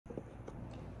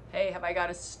Hey, have I got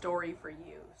a story for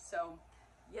you? So,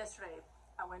 yesterday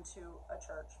I went to a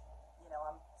church.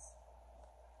 I'm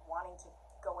wanting to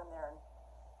go in there and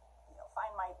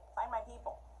find my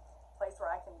people, place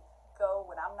where I can go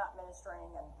when I'm not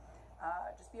ministering and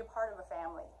just be a part of a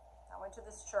family. I went to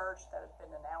this church that had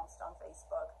been announced on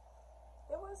Facebook.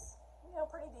 It was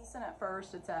pretty decent at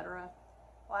first, etc.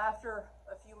 Well, after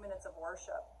a few minutes of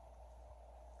worship,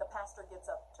 the pastor gets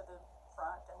up to the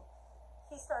front and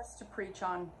he starts to preach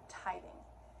on tithing.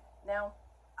 Now,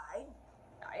 I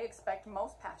expect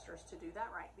most pastors to do that,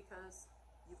 right? Because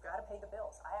you've got to pay the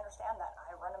bills. I understand that.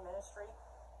 I run a ministry.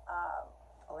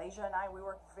 Alasia and I, we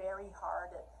work very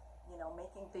hard at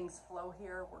making things flow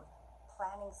here. We're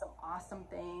planning some awesome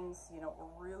things.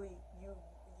 We're really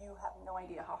you have no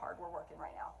idea how hard we're working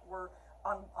right now. We're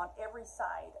on every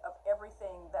side of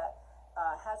everything that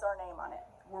has our name on it.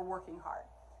 We're working hard.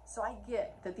 So I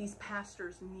get that these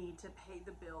pastors need to pay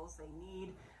the bills. They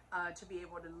need to be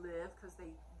able to live because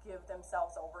they give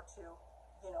themselves over to,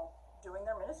 doing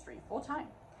their ministry full time.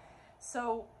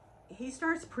 So he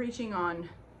starts preaching on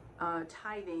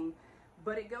tithing,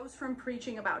 but it goes from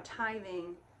preaching about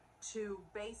tithing to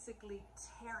basically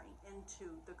tearing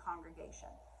into the congregation.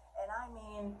 And I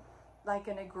mean, like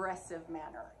an aggressive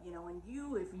manner, and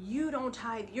if you don't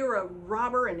tithe, you're a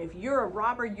robber, and if you're a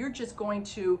robber,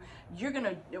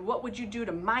 what would you do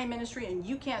to my ministry, and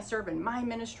you can't serve in my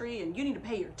ministry, and you need to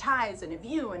pay your tithes, and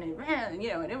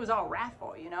and it was all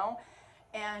wrathful,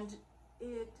 and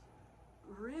it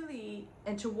really,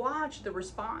 and to watch the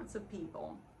response of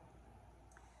people,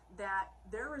 that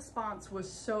their response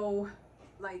was so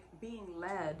like being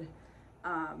led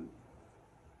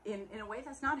in a way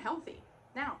that's not healthy.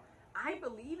 Now, I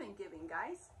believe in giving,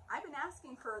 guys. I've been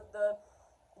asking for the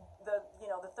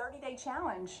 30-day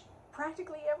challenge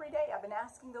practically every day. I've been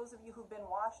asking those of you who've been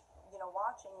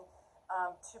watching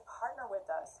to partner with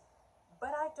us. But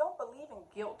I don't believe in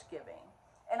guilt giving,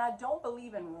 and I don't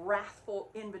believe in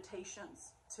wrathful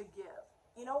invitations to give.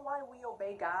 You know why we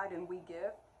obey God and we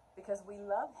give? Because we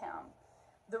love Him.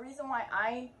 The reason why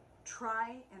I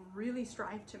try and really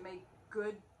strive to make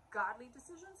good, godly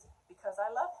decisions, because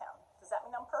I love Him. Does that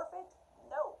mean I'm perfect?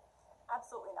 No,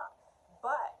 absolutely not.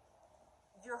 But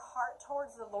your heart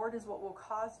towards the Lord is what will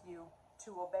cause you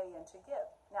to obey and to give.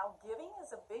 Now, giving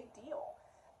is a big deal.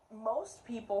 Most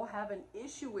people have an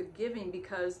issue with giving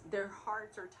because their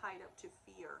hearts are tied up to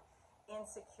fear,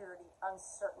 insecurity,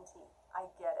 uncertainty. I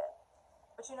get it.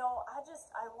 But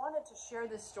I wanted to share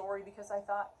this story because I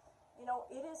thought,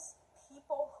 it is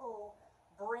people who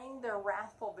bring their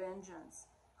wrathful vengeance,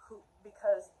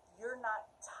 because you're not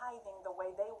tithing the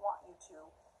way they want you to,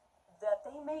 that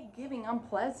they make giving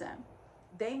unpleasant.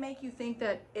 They make you think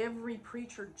that every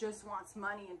preacher just wants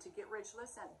money and to get rich.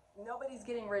 Listen, nobody's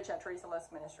getting rich at Teresa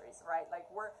Lusk Ministries, right? Like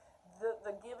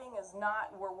the giving is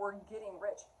not where we're getting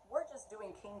rich. We're just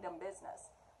doing kingdom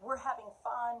business. We're having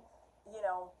fun,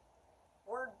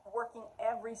 we're working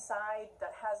every side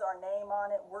that has our name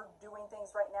on it. We're doing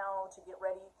things right now to get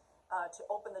ready to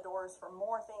open the doors for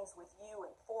more things with you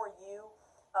and for you.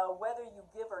 Whether you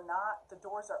give or not, the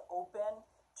doors are open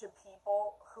to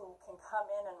people who can come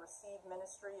in and receive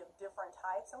ministry of different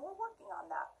types, and we're working on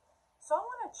that. So I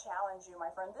want to challenge you, my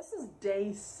friend. This is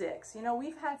day 6.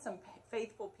 We've had some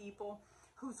faithful people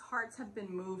whose hearts have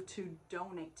been moved to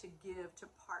donate, to give, to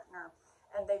partner,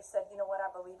 and they've said, you know what, I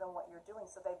believe in what you're doing.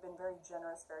 So they've been very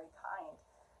generous, very kind.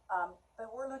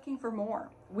 But we're looking for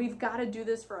more. We've got to do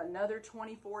this for another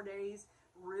 24 days,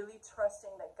 really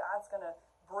trusting that God's going to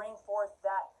bring forth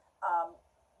that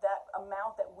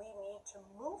amount that we need to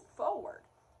move forward.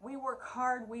 We work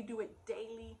hard. We do it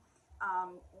daily.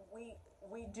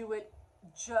 We do it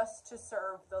just to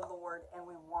serve the Lord, and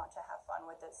we want to have fun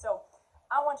with it. So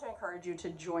I want to encourage you to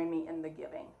join me in the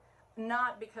giving,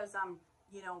 not because I'm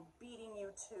beating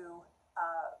you to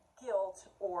guilt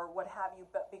or what have you,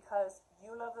 but because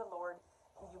you love the Lord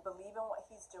and you believe in what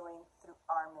He's doing through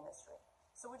our ministry.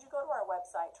 So would you go to our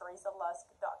website,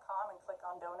 teresalusk.com, and click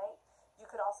on donate? You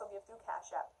could also give through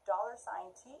Cash App,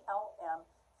 $TLM5516.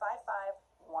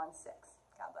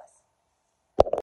 God bless.